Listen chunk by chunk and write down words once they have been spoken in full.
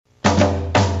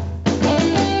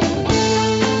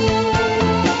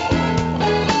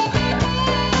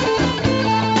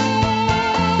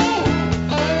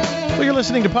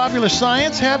listening to Popular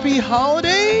Science. Happy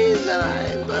holidays.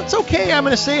 That's okay. I'm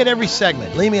going to say it every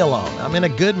segment. Leave me alone. I'm in a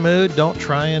good mood. Don't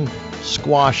try and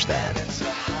squash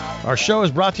that. Our show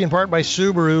is brought to you in part by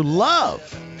Subaru.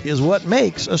 Love is what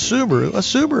makes a Subaru a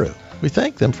Subaru. We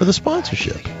thank them for the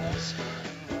sponsorship.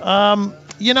 The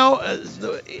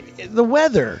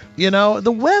weather,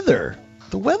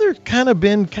 the weather kind of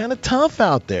been kind of tough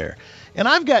out there. And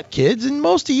I've got kids, and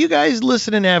most of you guys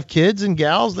listening have kids, and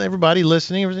gals, everybody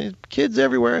listening, kids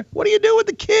everywhere. What do you do with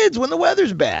the kids when the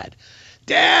weather's bad?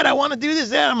 Dad, I want to do this,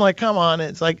 Dad. I'm like, come on.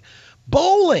 It's like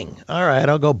bowling. All right,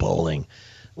 I'll go bowling.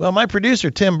 Well, my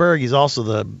producer, Tim Berg, he's also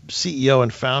the CEO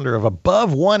and founder of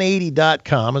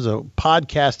Above180.com, is a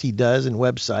podcast he does and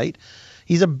website.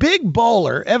 He's a big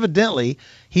bowler. Evidently,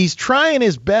 he's trying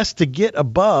his best to get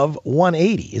above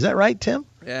 180. Is that right, Tim?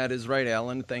 Yeah, it is right,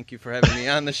 Alan. Thank you for having me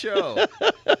on the show.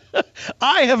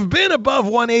 I have been above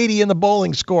 180 in the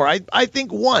bowling score. I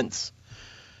think once.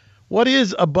 What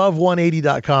is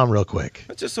Above180.com real quick?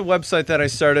 It's just a website that I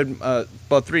started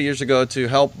about 3 years ago to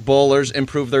help bowlers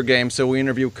improve their game. So we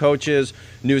interview coaches,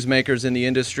 newsmakers in the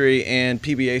industry, and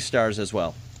PBA stars as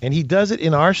well. And he does it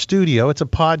in our studio. It's a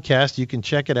podcast. You can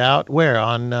check it out where?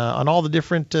 On all the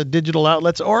different digital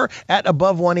outlets or at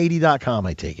Above180.com,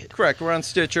 I take it. Correct. We're on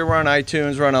Stitcher. We're on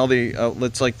iTunes. We're on all the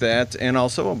outlets like that. And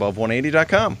also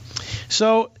Above180.com.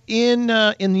 So in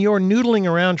your noodling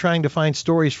around trying to find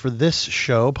stories for this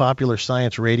show, Popular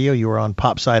Science Radio, you were on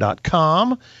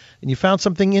popsci.com. And you found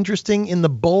something interesting in the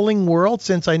bowling world,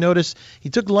 since I noticed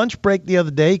he took lunch break the other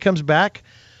day. He comes back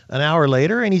an hour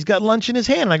later, and he's got lunch in his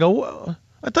hand. And I go, whoa.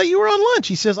 I thought you were on lunch.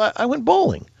 He says, I went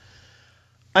bowling.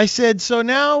 I said, so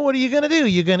now what are you going to do?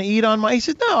 You going to eat on my... He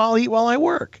said, no, I'll eat while I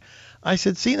work. I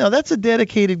said, see, now that's a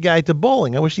dedicated guy to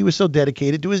bowling. I wish he was so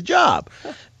dedicated to his job.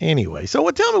 Anyway, so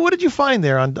tell me, what did you find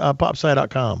there on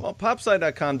popsci.com? Well,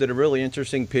 popsci.com did a really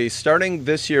interesting piece. Starting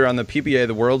this year on the PBA,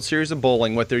 the World Series of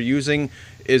Bowling, what they're using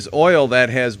is oil that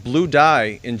has blue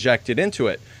dye injected into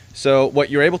it. So what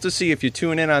you're able to see if you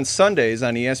tune in on Sundays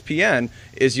on ESPN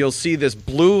is you'll see this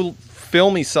blue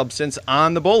filmy substance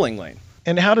on the bowling lane.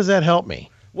 And how does that help me?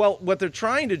 Well, what they're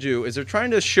trying to do is they're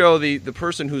trying to show the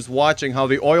person who's watching how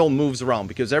the oil moves around,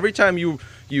 because every time you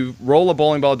roll a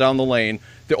bowling ball down the lane,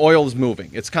 the oil is moving.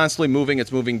 It's constantly moving.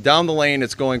 It's moving down the lane.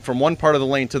 It's going from one part of the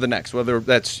lane to the next, whether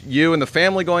that's you and the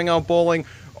family going out bowling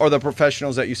or the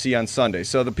professionals that you see on Sunday.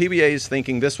 So the PBA is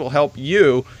thinking this will help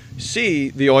you see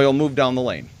the oil move down the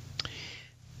lane.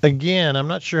 Again, I'm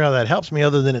not sure how that helps me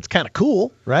other than it's kind of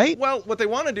cool, right? Well, what they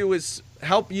want to do is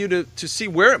help you to see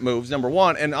where it moves, number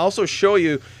one, and also show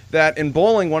you that in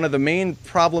bowling, one of the main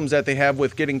problems that they have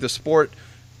with getting the sport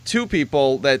to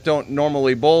people that don't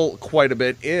normally bowl quite a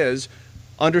bit is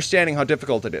understanding how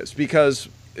difficult it is, because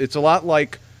it's a lot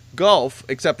like golf,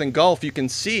 except in golf you can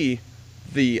see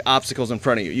the obstacles in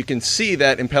front of you. You can see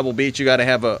that in Pebble Beach you got to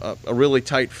have a really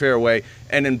tight fairway,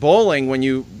 and in bowling, when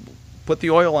you put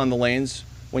the oil on the lanes,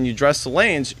 when you dress the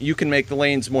lanes, you can make the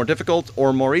lanes more difficult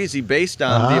or more easy based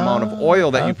on the amount of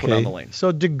oil that you put on the lane.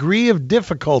 So degree of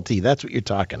difficulty, that's what you're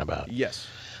talking about. Yes.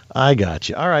 I got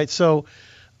you. All right. So,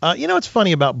 what's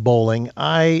funny about bowling?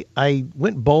 I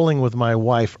went bowling with my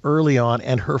wife early on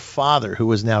and her father,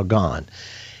 who is now gone.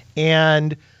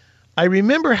 And I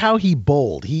remember how he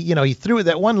bowled. He threw it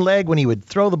that one leg when he would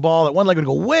throw the ball. That one leg would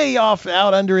go way off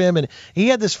out under him, and he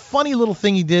had this funny little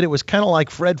thing he did. It was kind of like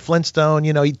Fred Flintstone.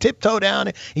 He'd tiptoe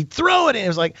down, he'd throw it, and it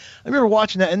was like, I remember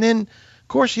watching that. And then, of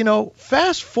course,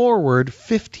 fast forward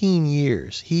 15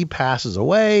 years, he passes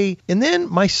away, and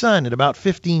then my son, at about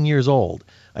 15 years old,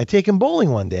 I take him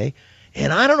bowling one day.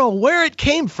 And I don't know where it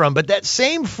came from, but that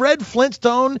same Fred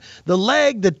Flintstone, the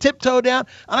leg, the tiptoe down,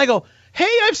 and I go, hey,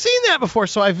 I've seen that before.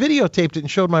 So I videotaped it and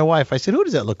showed my wife. I said, who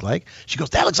does that look like? She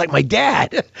goes, that looks like my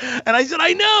dad. And I said,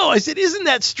 I know. I said, isn't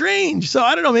that strange? So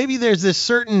I don't know. Maybe there's this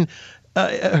certain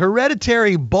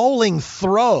hereditary bowling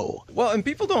throw. Well, and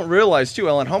people don't realize, too,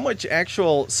 Ellen, how much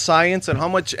actual science and how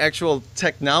much actual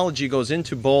technology goes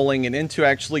into bowling and into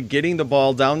actually getting the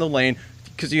ball down the lane,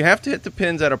 because you have to hit the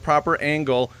pins at a proper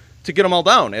angle to get them all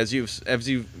down, as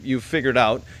you've figured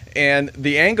out. And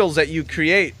the angles that you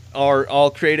create are all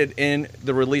created in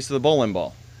the release of the bowling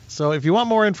ball. So if you want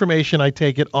more information, I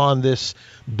take it on this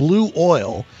blue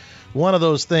oil, one of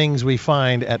those things we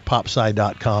find at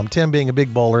popsci.com. Tim, being a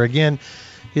big bowler, again,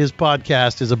 his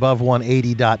podcast is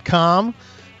Above180.com.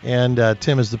 And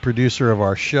Tim is the producer of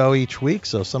our show each week.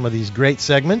 So some of these great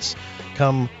segments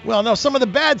some of the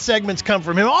bad segments come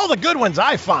from him. All the good ones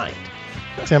I find.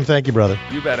 Tim, thank you, brother.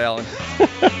 You bet, Alan.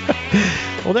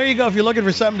 Well, there you go. If you're looking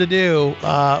for something to do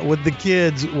with the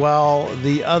kids while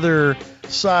the other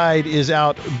side is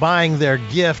out buying their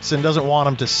gifts and doesn't want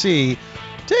them to see,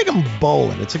 take them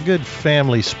bowling. It's a good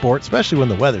family sport, especially when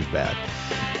the weather's bad.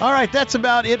 All right, that's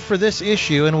about it for this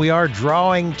issue, and we are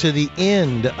drawing to the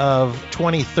end of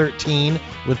 2013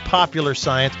 with Popular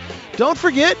Science. Don't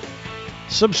forget,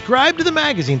 subscribe to the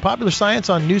magazine, Popular Science,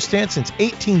 on newsstands since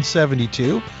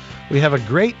 1872. We have a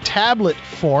great tablet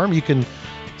form. You can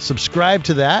subscribe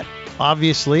to that.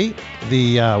 Obviously,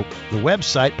 the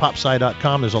website,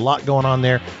 popsci.com, there's a lot going on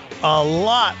there. A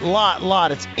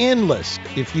lot. It's endless.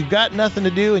 If you've got nothing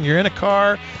to do and you're in a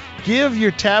car, give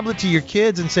your tablet to your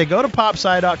kids and say, go to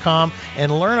popsci.com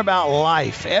and learn about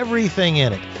life, everything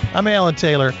in it. I'm Alan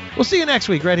Taylor. We'll see you next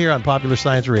week right here on Popular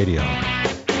Science Radio.